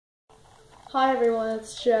Hi everyone,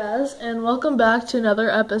 it's Jazz, and welcome back to another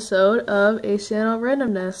episode of ACNL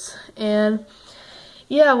Randomness. And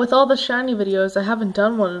yeah, with all the shiny videos, I haven't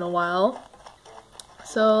done one in a while.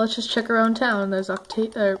 So let's just check around town. There's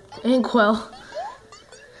Inkwell.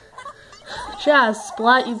 Jazz,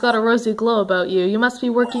 Splat, you've got a rosy glow about you. You must be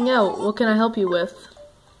working out. What can I help you with?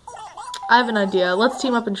 I have an idea. Let's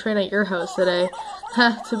team up and train at your house today.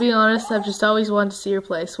 To be honest, I've just always wanted to see your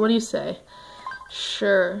place. What do you say?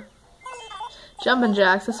 Sure. Jumpin'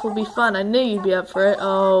 jacks, this will be fun. I knew you'd be up for it.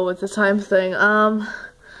 Oh, it's a time thing.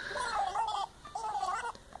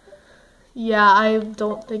 Yeah, I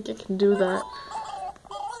don't think I can do that.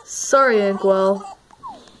 Sorry, Inkwell.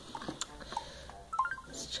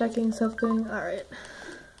 Just checking something. Alright.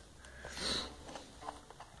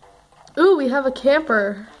 Ooh, we have a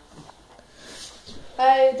camper.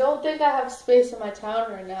 I don't think I have space in my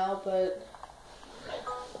town right now, but...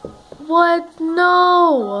 What?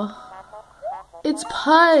 No! It's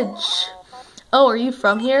Pudge! Oh, are you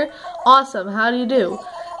from here? Awesome, how do you do?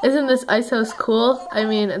 Isn't this ice house cool? I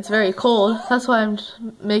mean, it's very cold. That's why I'm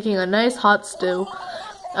making a nice hot stew.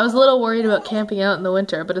 I was a little worried about camping out in the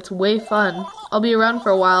winter, but it's way fun. I'll be around for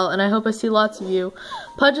a while, and I hope I see lots of you.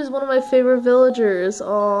 Pudge is one of my favorite villagers.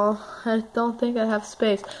 Oh, I don't think I have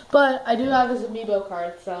space. But I do have his amiibo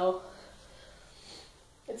card, so...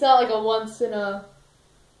 It's not like a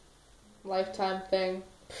once-in-a-lifetime thing.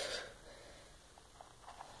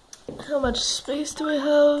 How much space do I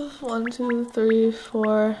have? 1, 2, 3,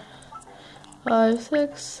 4, 5,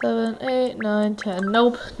 6, 7, 8, 9, 10.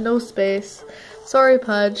 Nope, no space. Sorry,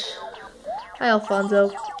 Pudge. Hi,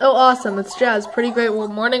 Alfonso. Oh, awesome, it's Jazz. Pretty great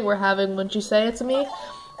morning we're having, wouldn't you say it to me?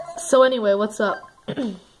 So anyway, what's up?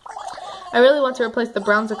 I really want to replace the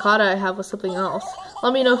brown zacata I have with something else.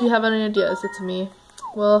 Let me know if you have any ideas. It's me.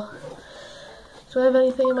 Well, do I have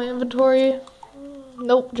anything in my inventory?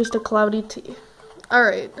 Nope, just a cloudy tea.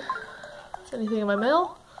 Alright. Anything in my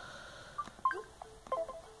mail?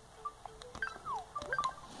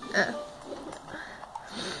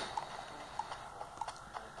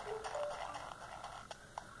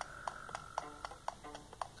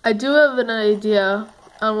 I do have an idea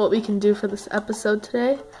on what we can do for this episode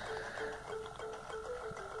today.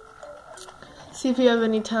 See if you have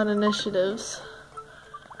any town initiatives.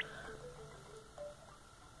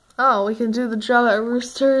 Oh, we can do the job at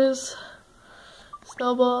Roosters.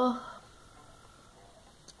 Snowball.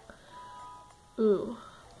 Ooh.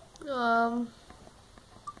 I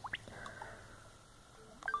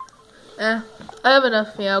have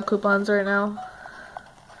enough meow coupons right now.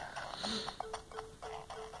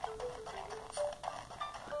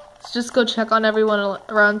 Let's just go check on everyone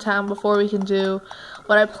around town before we can do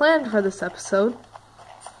what I planned for this episode.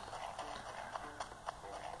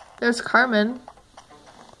 There's Carmen.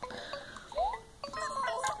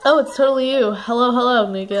 Oh, it's totally you.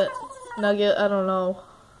 Hello, Nugget. Nugget, I don't know.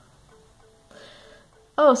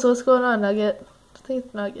 Oh, so what's going on, Nugget? I think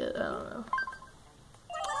it's Nugget, I don't know.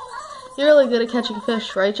 You're really good at catching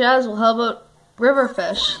fish, right, Jazz? Well, how about river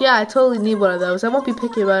fish? Yeah, I totally need one of those. I won't be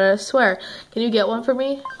picky about it, I swear. Can you get one for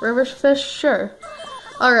me? River fish? Sure.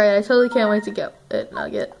 Alright, I totally can't wait to get it,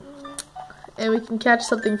 Nugget. And we can catch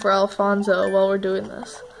something for Alfonso while we're doing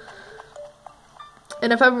this.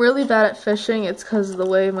 And if I'm really bad at fishing, it's because of the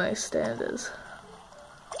way my stand is.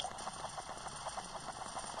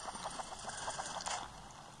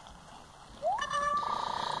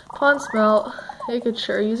 Pond smelt. You could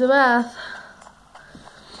sure use a bath.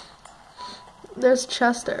 There's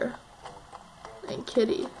Chester. And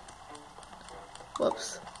Kitty.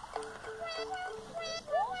 Whoops.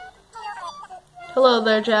 Hello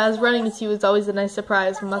there, Jazz. Running into you is always a nice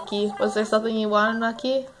surprise, Mucky. Was there something you wanted,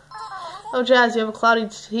 Mucky? Oh, Jazz, you have a cloudy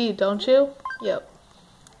tea, don't you? Yep.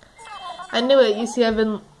 I knew it. You see, I've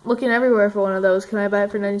been looking everywhere for one of those. Can I buy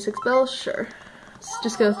it for 96 bells? Sure.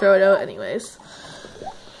 Just gonna throw it out anyways.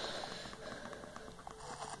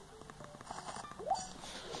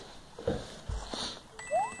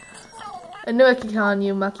 I knew I could count on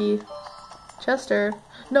you, Mucky. Chester.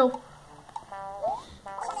 No.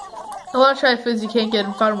 I want to try foods you can't get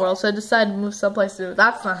in Fun World, so I decided to move someplace new.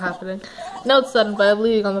 That's not happening. No, it's sudden, but I'm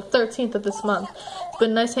leaving on the 13th of this month. It's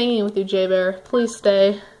been nice hanging with you, J-Bear. Please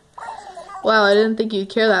stay. Wow, I didn't think you'd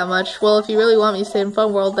care that much. Well, if you really want me to stay in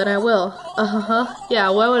Fun World, then I will. Yeah,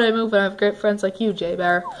 why would I move when I have great friends like you,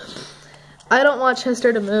 J-Bear? I don't want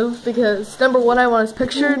Chester to move because, number one, I want his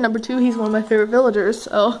picture. Number two, he's one of my favorite villagers,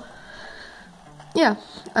 so... Yeah,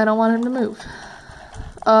 I don't want him to move.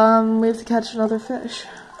 We have to catch another fish.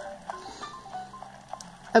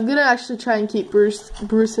 I'm gonna actually try and keep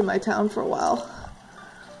Bruce in my town for a while.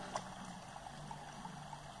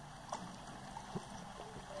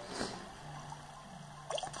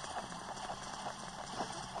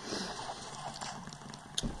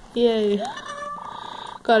 Yay.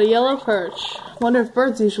 Got a yellow perch. Wonder if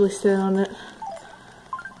birds usually sit on it.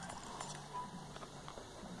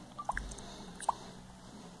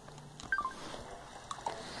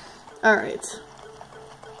 Alright.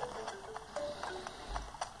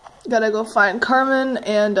 Gotta go find Carmen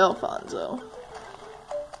and Alfonso.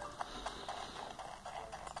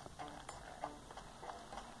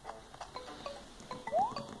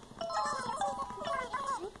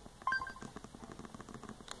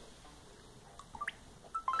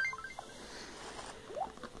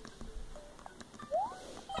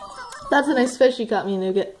 That's a nice fish you caught me,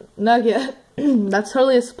 Nugget. That's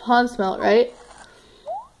totally a pond smelt, right?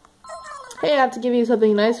 Hey, I have to give you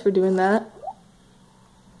something nice for doing that.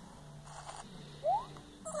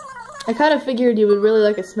 I kind of figured you would really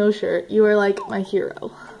like a snow shirt. You are like my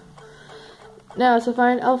hero. Now to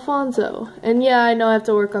find Alfonso. And yeah, I know I have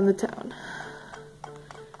to work on the town.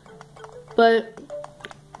 But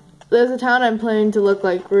there's a town I'm planning to look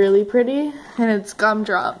like really pretty, and it's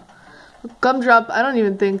Gumdrop. Gumdrop, I don't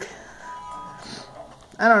even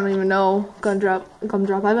know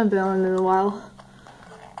Gumdrop. I haven't been on it in a while.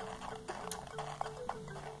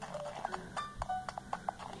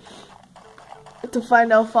 To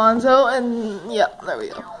find Alfonso, and yeah, there we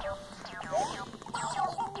go.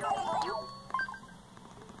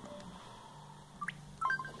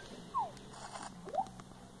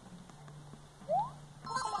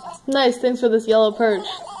 Nice, thanks for this yellow perch.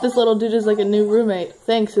 This little dude is like a new roommate.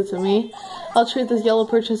 Thanks, it's me. I'll treat this yellow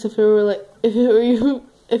perch as if it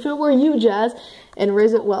were you, Jazz, and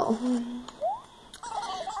raise it well.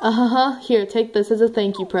 Here, take this as a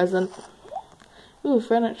thank you present. Ooh,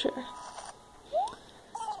 furniture.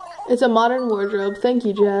 It's a modern wardrobe. Thank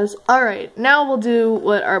you, Jazz. Alright, now we'll do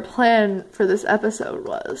what our plan for this episode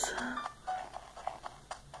was.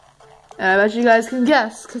 And I bet you guys can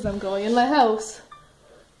guess, because I'm going in my house.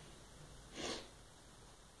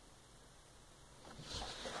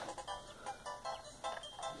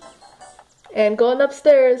 And going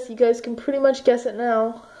upstairs, you guys can pretty much guess it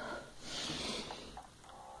now.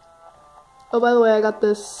 Oh, by the way, I got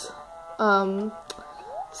this,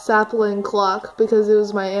 sapling clock because it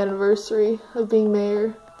was my anniversary of being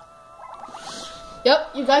mayor. Yep,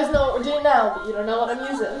 you guys know what we're doing now, but you don't know what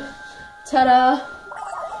I'm using. Ta-da!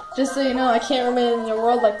 Just so you know, I can't remain in your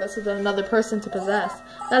world like this without another person to possess.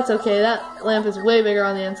 That's okay, that lamp is way bigger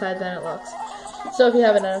on the inside than it looks. So if you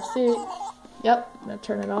have an NFC, yep, I'm gonna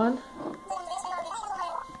turn it on.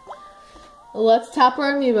 Let's tap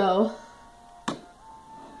our amiibo.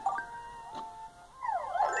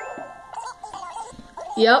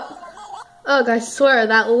 Yep. Ugh, I swear,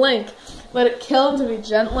 that link. Would it kill him to be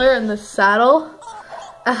gentler in the saddle?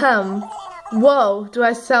 Ahem. Whoa, do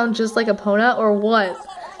I sound just like Epona or what?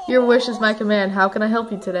 Your wish is my command. How can I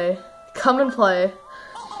help you today? Come and play.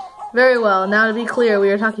 Very well. Now to be clear, we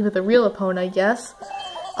are talking about the real Epona, yes?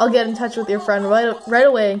 I'll get in touch with your friend right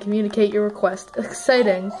away and communicate your request.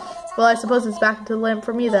 Exciting. Well, I suppose it's back into the lamp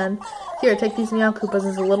for me then. Here, take these Meow Koopas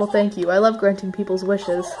as a little thank you. I love granting people's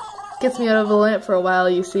wishes. Gets me out of the lamp for a while,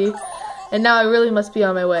 you see. And now I really must be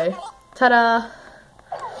on my way. Ta-da!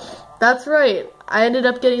 That's right. I ended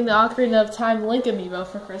up getting the Ocarina of Time Link amiibo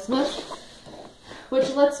for Christmas. Which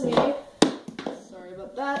lets me... Sorry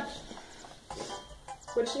about that.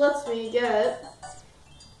 Which lets me get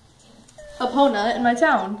Epona in my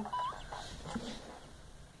town.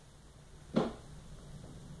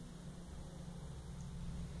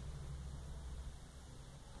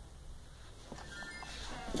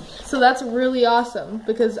 So that's really awesome,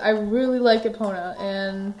 because I really like Epona,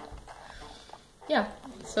 and yeah,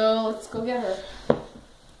 so let's go get her.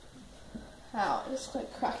 Ow, I just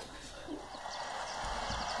like cracked my foot.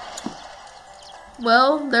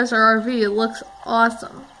 Well, there's our RV, it looks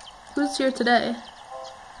awesome. Who's here today?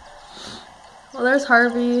 Well, there's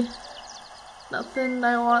Harvey. Nothing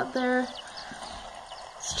I want there.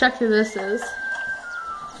 Let's check who this is.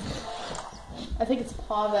 I think it's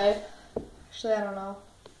Pave. Actually, I don't know.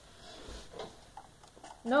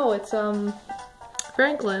 No, it's,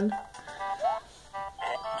 Franklin.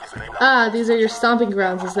 Ah, these are your stomping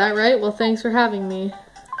grounds, is that right? Well, thanks for having me.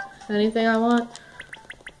 Anything I want?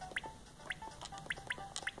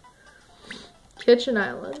 Kitchen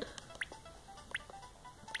Island.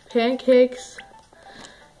 Pancakes.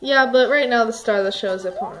 Yeah, but right now the star of the show is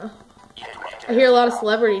Epona. I hear a lot of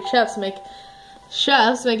celebrity chefs make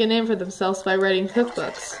a name for themselves by writing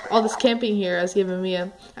cookbooks. All this camping here has given me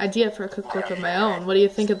an idea for a cookbook of my own. What do you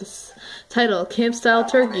think of this title, Camp Style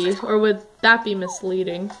Turkey? Or would that be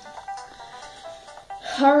misleading?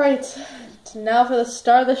 Alright, now for the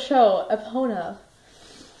star of the show, Epona.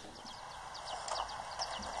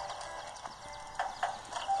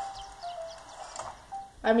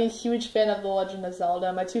 I'm a huge fan of The Legend of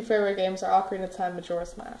Zelda. My 2 favorite games are Ocarina of Time and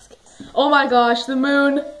Majora's Mask. Oh my gosh, the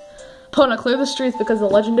moon! Epona, clear the streets because the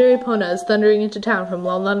legendary Epona is thundering into town from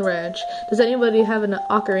Lon Lon Ranch. Does anybody have an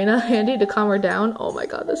ocarina handy to calm her down? Oh my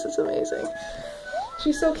god, this is amazing.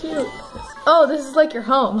 She's so cute. Oh, this is like your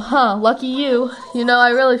home, huh? Lucky you. You know, I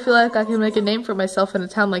really feel like I can make a name for myself in a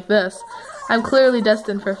town like this. I'm clearly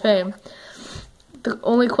destined for fame. The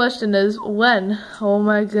only question is, when? Oh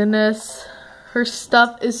my goodness. Her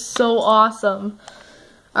stuff is so awesome.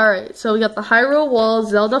 Alright, so we got the Hyrule Wall,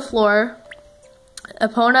 Zelda floor,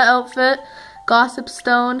 Epona outfit, Gossip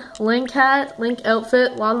Stone, Link hat, Link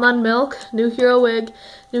outfit, Lon Lon milk, new hero wig,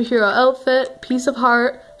 new hero outfit, piece of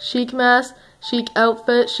heart, Sheik mask, Sheik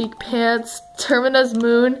outfit, Sheik pants, Termina's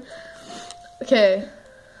moon. Okay,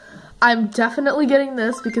 I'm definitely getting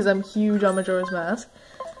this because I'm huge on Majora's Mask.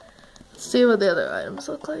 Let's see what the other items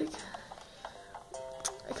look like.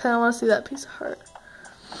 I kind of want to see that piece of heart.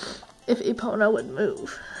 If Epona would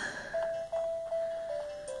move.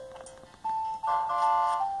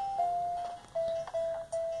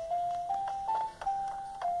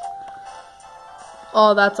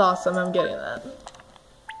 Oh, that's awesome. I'm getting that.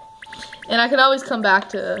 And I can always come back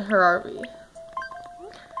to her RV.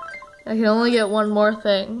 I can only get one more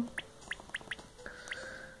thing.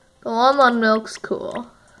 The Lon Lon milk's cool.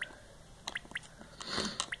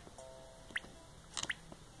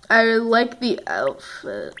 I like the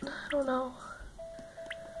outfit. I don't know.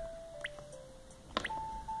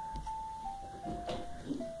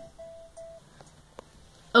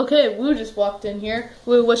 Okay, Woo just walked in here.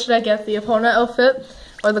 Woo, what should I get? The Epona outfit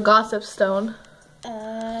or the Gossip Stone?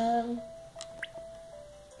 The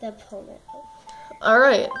Epona.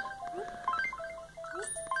 Alright.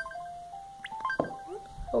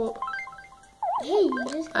 Oh. Hey, you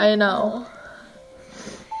just I know.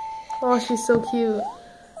 Oh, she's so cute.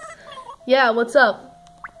 Yeah, what's up?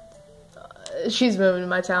 She's moving to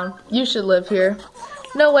my town. You should live here.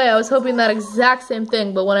 No way, I was hoping that exact same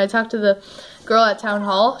thing, but when I talked to the girl at town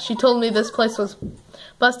hall, she told me this place was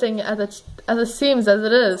busting at the seams as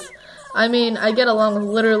it is. I mean, I get along with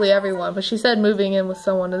literally everyone, but she said moving in with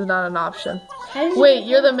someone is not an option. Wait,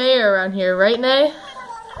 you're the mayor around here, right, Nay?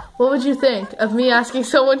 What would you think of me asking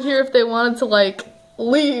someone here if they wanted to, like,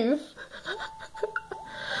 leave?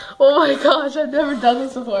 Oh my gosh, I've never done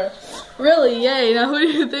this before. Really, yay. Now who do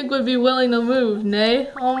you think would be willing to move,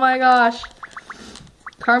 Nay? Oh my gosh.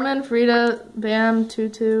 Carmen, Frida, Bam,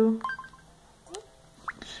 Tutu,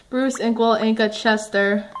 Bruce, Inkwell, Inca,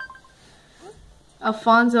 Chester,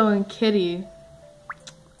 Alfonso, and Kitty.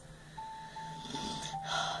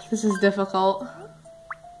 This is difficult.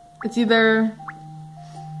 It's either...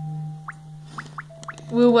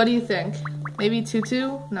 Woo, what do you think? Maybe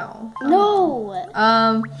Tutu? No.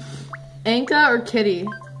 No. Inca or Kitty?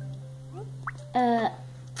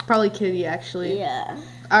 Probably Kitty, actually. Yeah.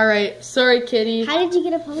 Alright, sorry, Kitty. How did you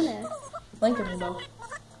get Epona? Link in the both.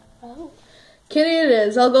 Oh. Kitty it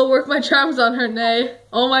is. I'll go work my charms on her, Nay.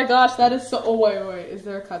 Oh my gosh, that is so... Oh, wait. Is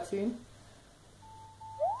there a cutscene?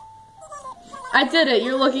 I did it.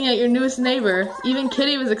 You're looking at your newest neighbor. Even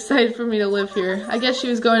Kitty was excited for me to live here. I guess she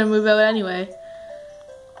was going to move out anyway.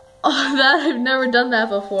 Oh, I've never done that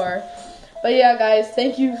before. But yeah, guys,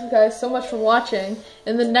 thank you guys so much for watching.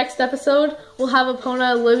 In the next episode, we'll have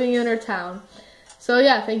Epona living in her town. So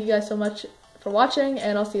yeah, thank you guys so much for watching,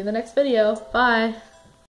 and I'll see you in the next video. Bye!